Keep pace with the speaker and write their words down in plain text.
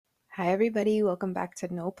Hi everybody, welcome back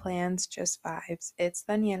to No Plans, Just Vibes. It's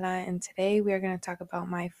Daniela, and today we are going to talk about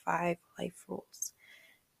my 5 life rules.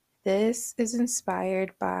 This is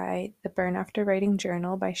inspired by the Burn After Writing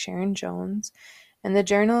Journal by Sharon Jones, and the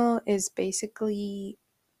journal is basically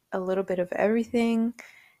a little bit of everything,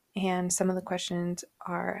 and some of the questions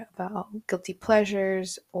are about guilty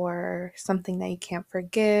pleasures or something that you can't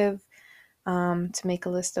forgive, to make a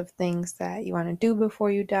list of things that you want to do before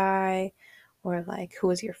you die, or like who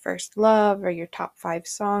was your first love, or your top 5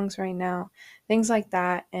 songs right now, things like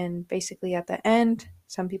that. And basically at the end,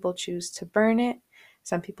 some people choose to burn it,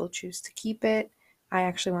 some people choose to keep it. I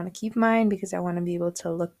actually want to keep mine because I want to be able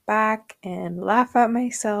to look back and laugh at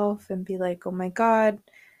myself and be like, oh my God,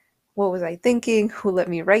 what was I thinking? Who let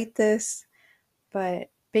me write this?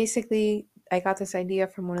 But basically, I got this idea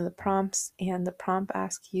from one of the prompts, and the prompt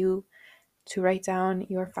asks you to write down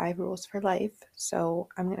your 5 rules for life. So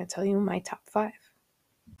I'm going to tell you my top 5.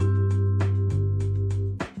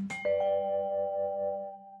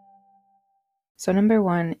 So number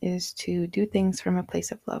 1 is to do things from a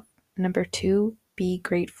place of love. Number 2, be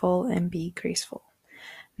grateful and be graceful.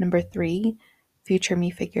 Number 3, future me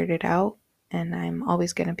figured it out and I'm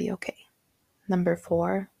always going to be okay. Number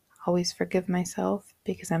 4, always forgive myself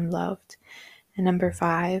because I'm loved. And number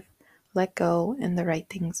 5, let go and the right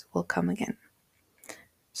things will come again.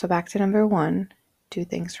 So back to number 1, do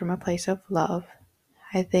things from a place of love.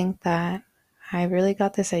 I think that I really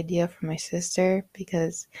got this idea from my sister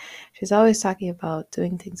because she's always talking about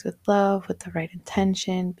doing things with love, with the right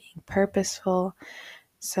intention, being purposeful.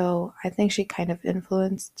 So I think she kind of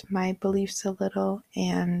influenced my beliefs a little.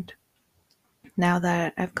 And now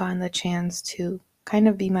that I've gotten the chance to kind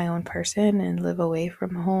of be my own person and live away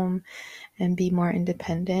from home and be more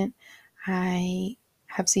independent, I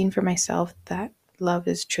have seen for myself that love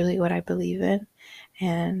is truly what I believe in.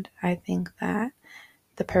 And I think that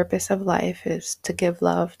the purpose of life is to give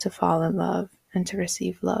love, to fall in love, and to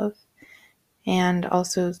receive love, and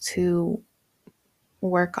also to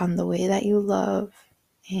work on the way that you love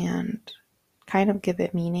and kind of give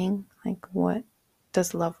it meaning. Like, what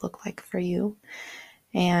does love look like for you?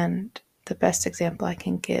 And the best example I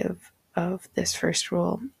can give of this first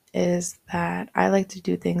rule is that I like to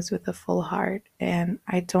do things with a full heart, and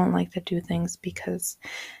I don't like to do things because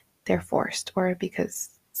they're forced or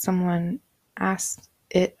because someone asks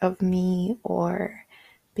it of me or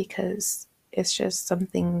because it's just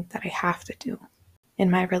something that I have to do.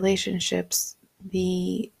 In my relationships,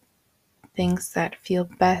 the things that feel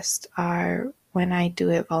best are when I do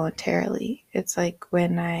it voluntarily. It's like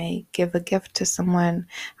when I give a gift to someone,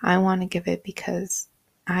 I want to give it because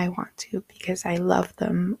I want to, because I love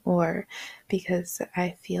them, or because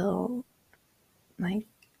I feel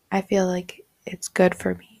like it's good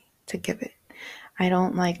for me to give it. I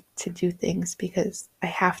don't like to do things because I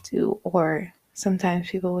have to, or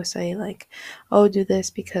sometimes people will say like, oh, do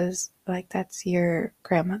this because like that's your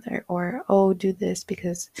grandmother, or oh, do this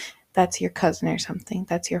because that's your cousin or something,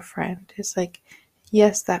 that's your friend. It's like,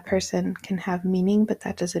 yes, that person can have meaning, but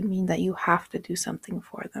that doesn't mean that you have to do something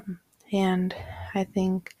for them. And I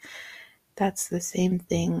think that's the same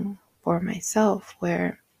thing for myself,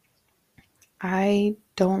 where I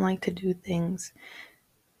don't like to do things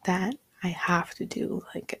that I have to do.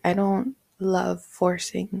 Like, I don't love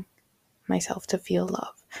forcing myself to feel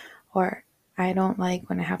love, or I don't like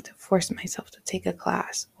when I have to force myself to take a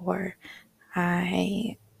class, or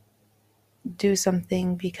I do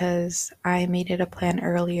something because I made it a plan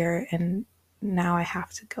earlier and now I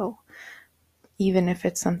have to go. Even if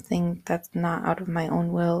it's something that's not out of my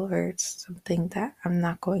own will, or it's something that I'm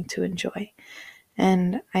not going to enjoy.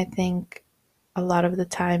 And I think a lot of the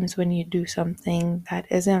times when you do something that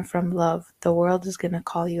isn't from love, the world is going to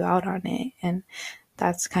call you out on it. And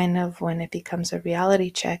that's kind of when it becomes a reality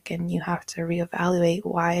check and you have to reevaluate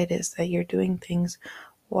why it is that you're doing things,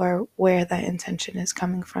 or where that intention is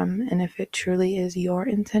coming from, and if it truly is your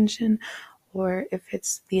intention or if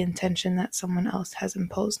it's the intention that someone else has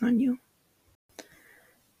imposed on you.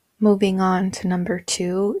 Moving on to number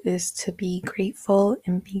 2 is to be grateful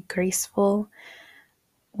and be graceful.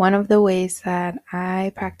 One of the ways that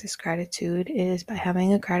I practice gratitude is by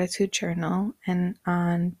having a gratitude journal, and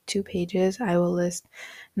on 2 pages I will list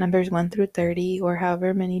numbers 1 through 30, or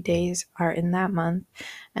however many days are in that month,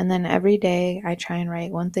 and then every day I try and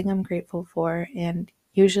write one thing I'm grateful for, and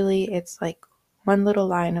usually it's like one little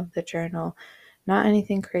line of the journal, not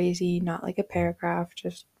anything crazy, not like a paragraph,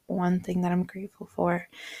 just one thing that I'm grateful for.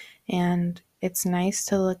 And it's nice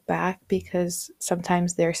to look back because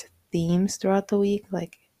sometimes there's themes throughout the week.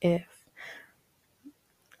 Like, if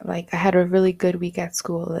I had a really good week at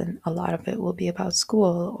school, and a lot of it will be about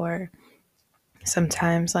school, or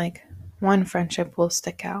sometimes like one friendship will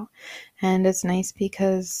stick out. And it's nice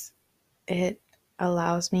because it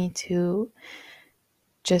allows me to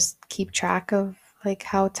just keep track of like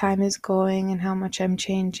how time is going and how much I'm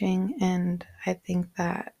changing. And I think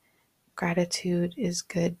that gratitude is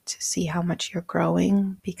good to see how much you're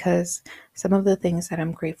growing, because some of the things that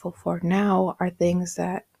I'm grateful for now are things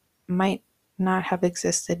that might not have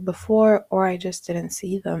existed before, or I just didn't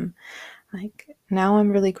see them. Like now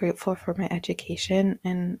I'm really grateful for my education,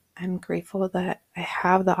 and I'm grateful that I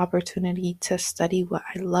have the opportunity to study what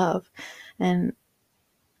I love. And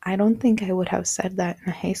I don't think I would have said that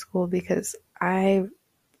in high school, because I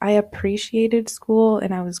appreciated school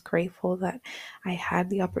and I was grateful that I had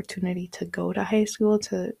the opportunity to go to high school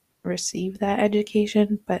to receive that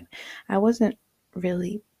education, but I wasn't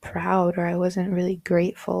really proud, or I wasn't really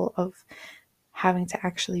grateful of having to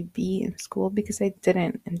actually be in school because I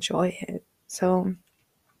didn't enjoy it. So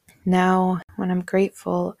now when I'm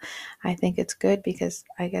grateful, I think it's good because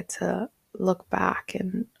I get to look back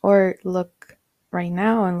and or look right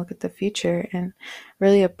now and look at the future and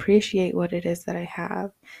really appreciate what it is that I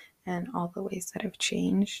have and all the ways that I've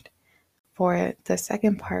changed. For the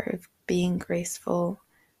second part of being graceful,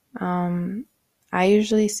 um, I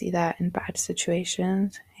usually see that in bad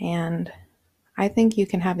situations, and I think you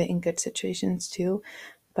can have it in good situations too,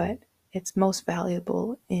 but it's most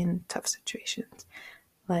valuable in tough situations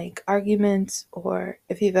like arguments, or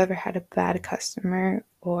if you've ever had a bad customer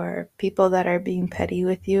or people that are being petty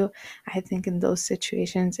with you. I think in those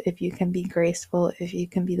situations, if you can be graceful, if you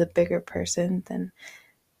can be the bigger person, then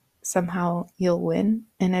somehow you'll win.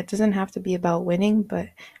 And it doesn't have to be about winning, but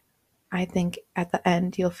I think at the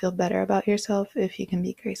end you'll feel better about yourself if you can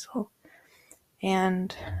be graceful.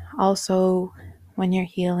 And also, when you're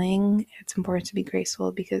healing, it's important to be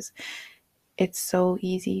graceful because it's so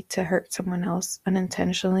easy to hurt someone else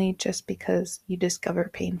unintentionally just because you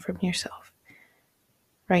discover pain from yourself.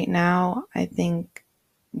 Right now, I think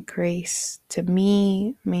grace to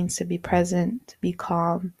me means to be present, to be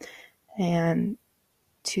calm, and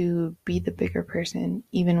to be the bigger person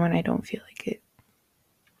even when I don't feel like it.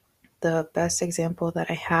 The best example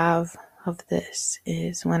that I have of this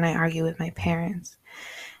is when I argue with my parents.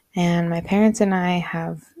 And my parents and I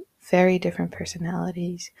have very different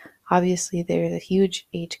personalities. Obviously, there's a huge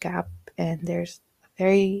age gap, and there's a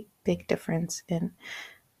very big difference in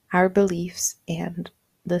our beliefs and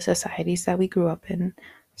the societies that we grew up in.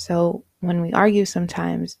 So when we argue,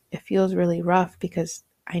 sometimes it feels really rough because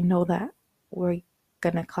I know that we're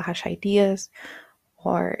going to clash ideas,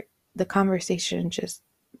 or the conversation just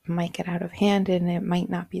might get out of hand and it might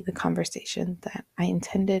not be the conversation that I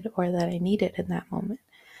intended or that I needed in that moment.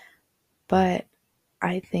 But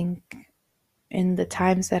I think in the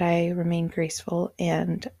times that I remain graceful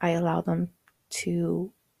and I allow them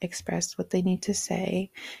to express what they need to say,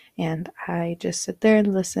 and I just sit there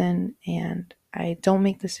and listen and I don't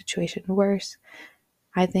make the situation worse,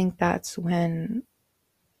 I think that's when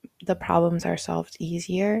the problems are solved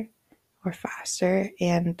easier or faster.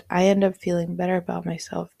 And I end up feeling better about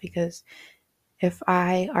myself because if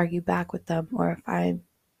I argue back with them, or if I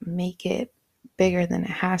make it bigger than it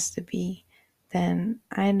has to be, then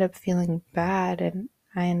I end up feeling bad, and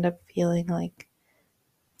I end up feeling like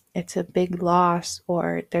it's a big loss,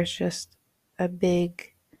 or there's just a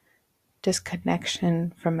big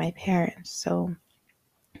disconnection from my parents. So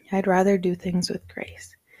I'd rather do things with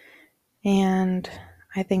grace. And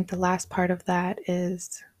I think the last part of that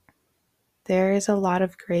is there is a lot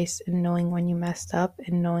of grace in knowing when you messed up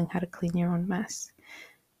and knowing how to clean your own mess,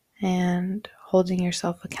 and holding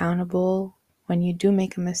yourself accountable when you do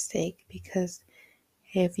make a mistake, because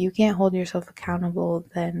if you can't hold yourself accountable,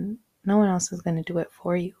 then no one else is going to do it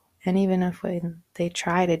for you. And even if when they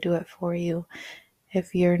try to do it for you,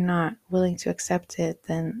 if you're not willing to accept it,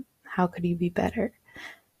 then how could you be better?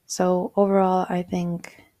 So overall, I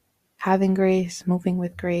think having grace, moving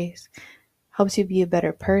with grace, helps you be a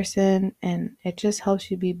better person, and it just helps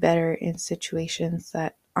you be better in situations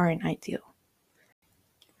that aren't ideal.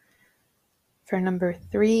 For number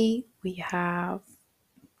 3, we have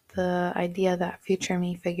the idea that future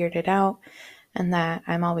me figured it out and that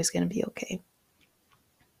I'm always going to be okay.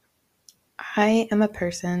 I am a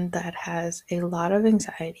person that has a lot of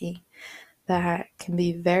anxiety, that can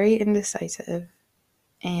be very indecisive,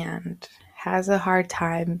 and has a hard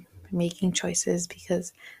time making choices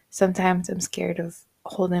because sometimes I'm scared of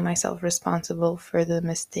holding myself responsible for the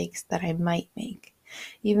mistakes that I might make.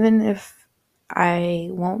 Even if I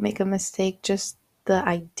won't make a mistake, just the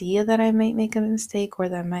idea that I might make a mistake or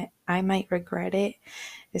that I might regret it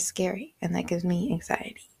is scary, and that gives me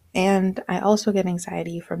anxiety. And I also get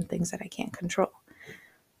anxiety from things that I can't control.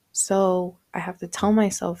 So I have to tell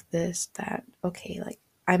myself this, that, okay, like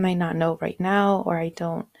I might not know right now, or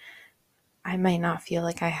I might not feel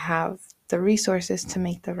like I have the resources to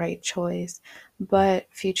make the right choice, but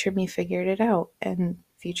future me figured it out, and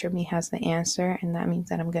future me has the answer, and that means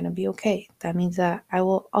that I'm going to be okay. That means that I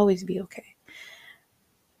will always be okay.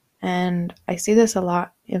 And I see this a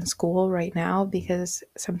lot in school right now because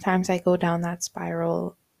sometimes I go down that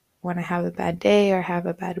spiral when I have a bad day or have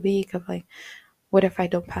a bad week of like, what if I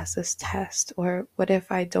don't pass this test? Or what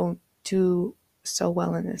if I don't do so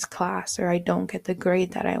well in this class? Or I don't get the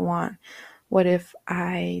grade that I want? What if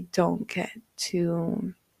I don't get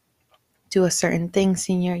to do a certain thing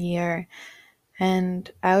senior year?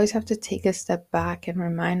 And I always have to take a step back and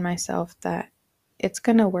remind myself that it's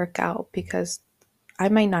going to work out, because I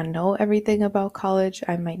might not know everything about college.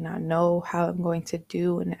 I might not know how I'm going to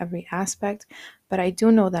do in every aspect, but I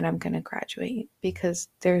do know that I'm going to graduate, because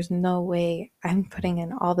there's no way I'm putting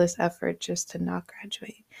in all this effort just to not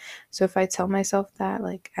graduate. So if I tell myself that,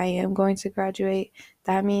 like, I am going to graduate,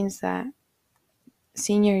 that means that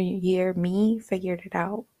senior year me figured it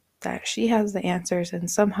out, that she has the answers, and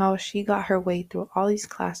somehow she got her way through all these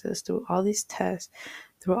classes, through all these tests,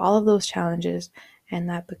 through all of those challenges, and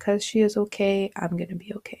that because she is okay, I'm going to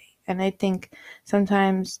be okay. And I think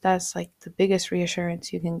sometimes that's like the biggest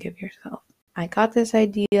reassurance you can give yourself. I got this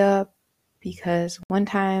idea because one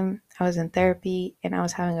time I was in therapy and I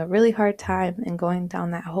was having a really hard time and going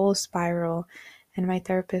down that whole spiral. And my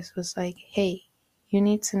therapist was like, hey, you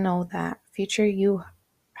need to know that future you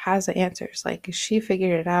has the answers. Like, she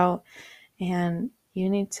figured it out, and you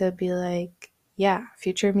need to be like, yeah,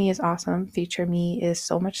 future me is awesome. Future me is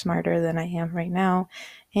so much smarter than I am right now.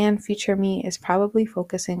 And future me is probably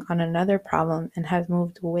focusing on another problem and has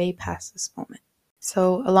moved way past this moment.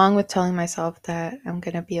 So, along with telling myself that I'm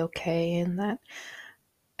going to be okay and that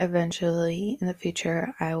eventually in the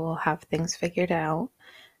future I will have things figured out,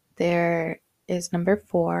 there is number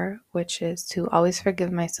 4, which is to always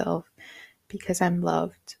forgive myself because I'm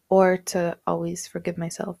loved, or to always forgive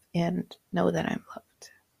myself and know that I'm loved.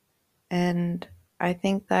 And I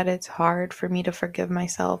think that it's hard for me to forgive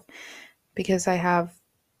myself because I have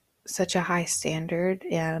such a high standard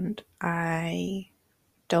and I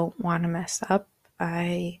don't want to mess up.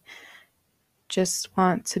 I just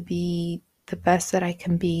want to be the best that I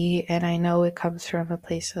can be. And I know it comes from a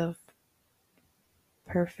place of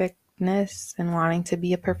perfectness and wanting to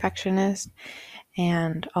be a perfectionist,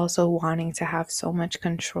 and also wanting to have so much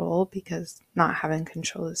control, because not having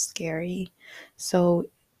control is scary. So,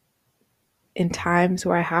 in times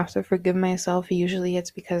where I have to forgive myself, usually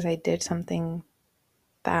it's because I did something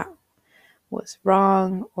that was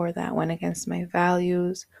wrong or that went against my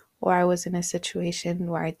values, or I was in a situation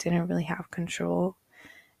where I didn't really have control.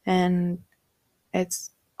 And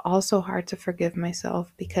it's also hard to forgive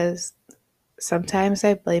myself because sometimes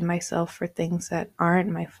I blame myself for things that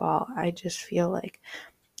aren't my fault. I just feel like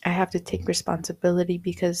I have to take responsibility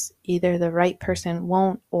because either the right person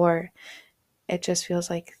won't, or it just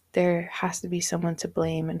feels like there has to be someone to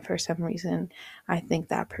blame. And for some reason, I think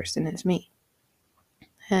that person is me.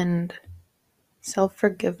 And self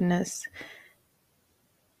forgiveness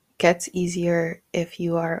gets easier if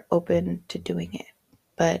you are open to doing it.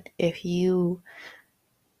 But if you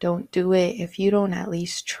don't do it, if you don't at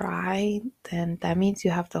least try, then that means you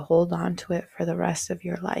have to hold on to it for the rest of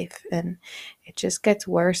your life. And it just gets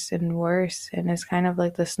worse and worse. And it's kind of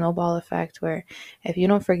like the snowball effect, where if you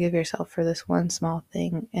don't forgive yourself for this one small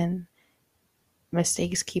thing and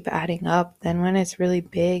mistakes keep adding up, then when it's really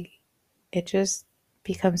big, it just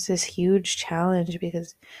becomes this huge challenge,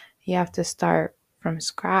 because you have to start from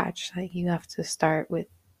scratch. Like, you have to start with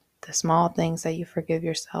the small things that you forgive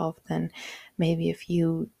yourself. Then maybe if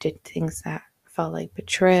you did things that felt like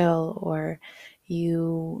betrayal, or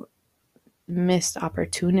you missed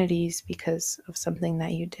opportunities because of something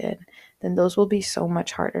that you did, then those will be so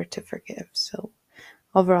much harder to forgive. So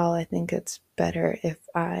overall, I think it's better if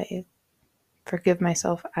I forgive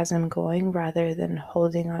myself as I'm going rather than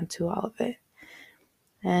holding on to all of it.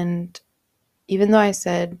 And even though I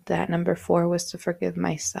said that number 4 was to forgive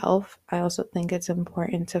myself, I also think it's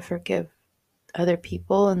important to forgive other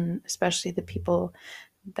people, and especially the people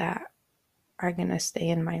that are going to stay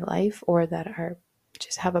in my life, or that are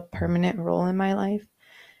just have a permanent role in my life.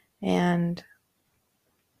 And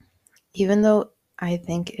even though I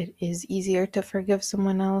think it is easier to forgive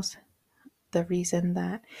someone else, the reason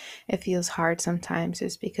that it feels hard sometimes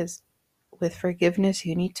is because with forgiveness,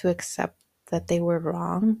 you need to accept that they were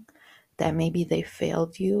wrong, that maybe they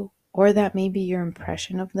failed you, or that maybe your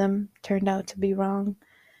impression of them turned out to be wrong.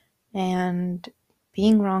 And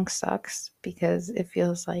being wrong sucks because it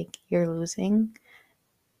feels like you're losing.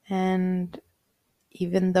 And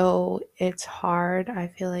even though it's hard, I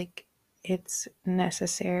feel like it's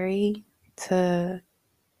necessary to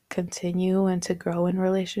continue and to grow in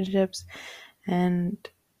relationships. And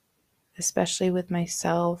especially with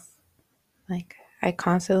myself, like, I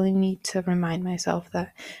constantly need to remind myself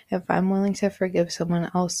that if I'm willing to forgive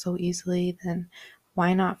someone else so easily, then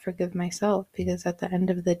why not forgive myself? Because at the end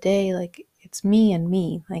of the day, like, it's me and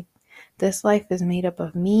me. Like, this life is made up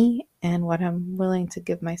of me and what I'm willing to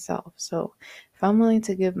give myself. So if I'm willing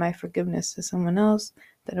to give my forgiveness to someone else,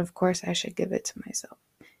 then of course I should give it to myself.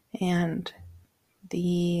 And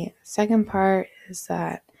the second part is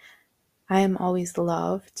that I am always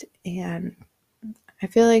loved. And I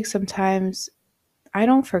feel like sometimes I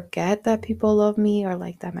don't forget that people love me or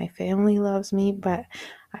like that my family loves me, but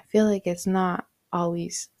I feel like it's not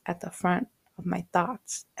always at the front of my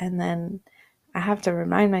thoughts. And then I have to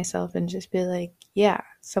remind myself and just be like, yeah,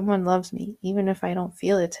 someone loves me, even if I don't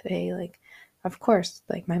feel it today. Like, of course,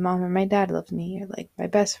 like my mom or my dad loves me, or like my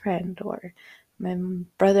best friend, or my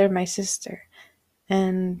brother, my sister.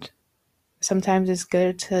 And sometimes it's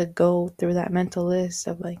good to go through that mental list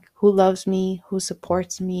of like who loves me, who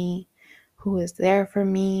supports me, who is there for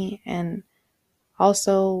me. And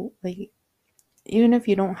also, like, even if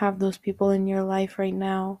you don't have those people in your life right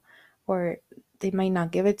now, or they might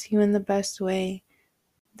not give it to you in the best way,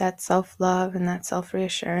 that self love and that self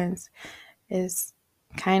reassurance is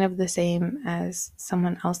kind of the same as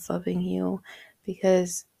someone else loving you.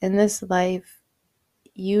 Because in this life,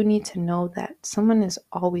 you need to know that someone is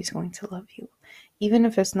always going to love you. Even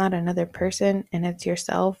if it's not another person and it's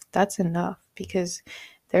yourself, that's enough, because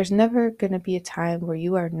there's never going to be a time where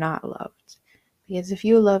you are not loved. Because if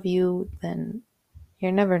you love you, then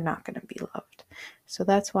you're never not going to be loved. So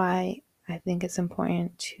that's why I think it's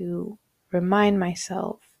important to remind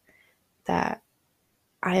myself that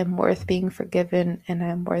I am worth being forgiven and I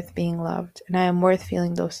am worth being loved and I am worth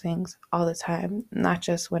feeling those things all the time, not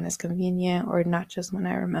just when it's convenient or not just when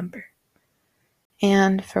I remember.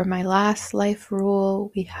 And for my last life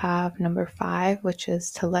rule, we have number 5, which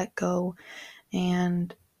is to let go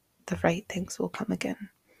and the right things will come again.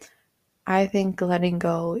 I think letting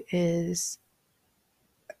go is,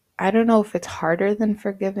 I don't know if it's harder than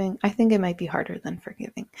forgiving. I think it might be harder than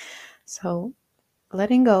forgiving. So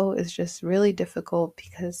letting go is just really difficult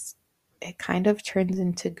because it kind of turns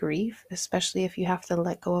into grief, especially if you have to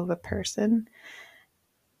let go of a person.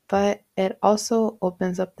 But it also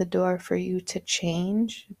opens up the door for you to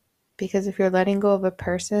change, because if you're letting go of a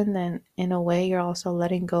person, then in a way you're also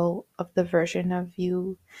letting go of the version of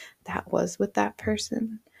you that was with that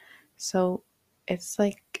person. So it's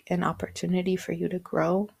like an opportunity for you to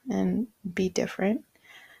grow and be different.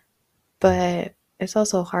 But it's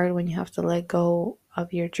also hard when you have to let go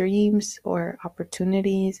of your dreams or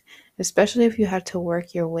opportunities, especially if you had to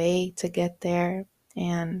work your way to get there.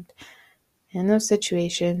 And in those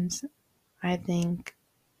situations, I think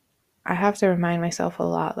I have to remind myself a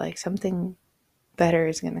lot, like something better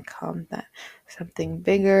is going to come, that something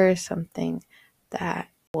bigger, something that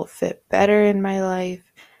will fit better in my life,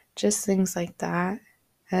 just things like that.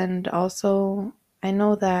 And also, I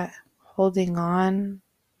know that holding on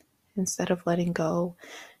instead of letting go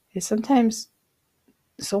is sometimes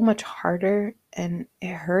so much harder and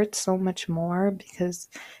it hurts so much more because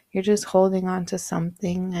you're just holding on to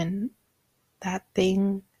something, and that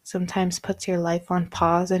thing sometimes puts your life on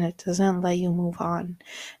pause and it doesn't let you move on.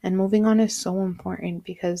 And moving on is so important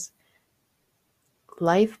because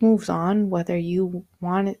life moves on whether you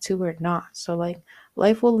want it to or not. So, like,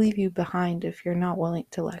 life will leave you behind if you're not willing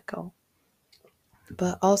to let go.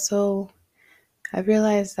 But also, I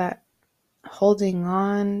realized that holding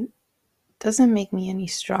on doesn't make me any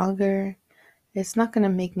stronger. It's not going to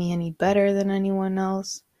make me any better than anyone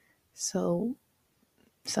else. So,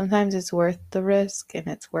 sometimes it's worth the risk and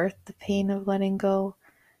it's worth the pain of letting go.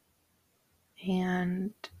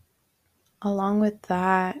 And along with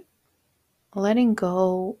that, letting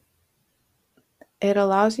go, it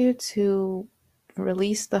allows you to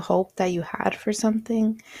release the hope that you had for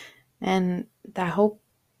something, and that hope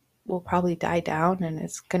will probably die down and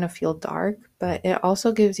it's going to feel dark, but it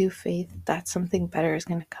also gives you faith that something better is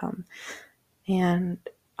going to come. And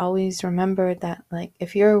always remember that, like,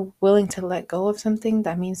 if you're willing to let go of something,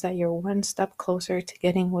 that means that you're one step closer to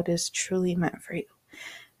getting what is truly meant for you.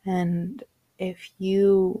 And if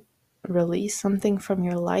you release something from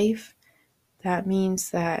your life, that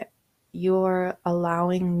means that you're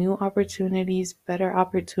allowing new opportunities, better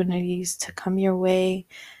opportunities to come your way.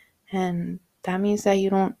 And that means that you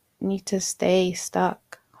don't need to stay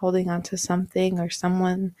stuck holding on to something or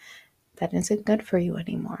someone that isn't good for you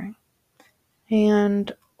anymore.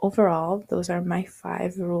 And overall, those are my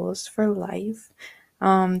 5 rules for life.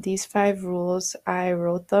 These 5 rules, I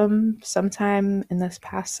wrote them sometime in this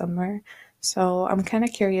past summer. So I'm kind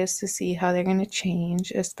of curious to see how they're going to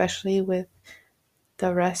change, especially with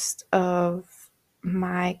the rest of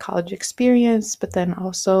my college experience, but then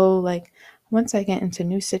also like once I get into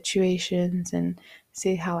new situations and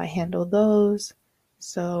see how I handle those.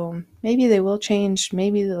 So maybe they will change,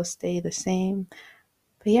 maybe they'll stay the same.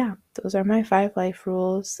 But yeah, those are my 5 life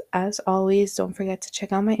rules. As always, don't forget to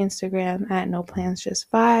check out my Instagram at no plans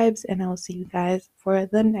just vibes, and I will see you guys for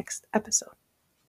the next episode.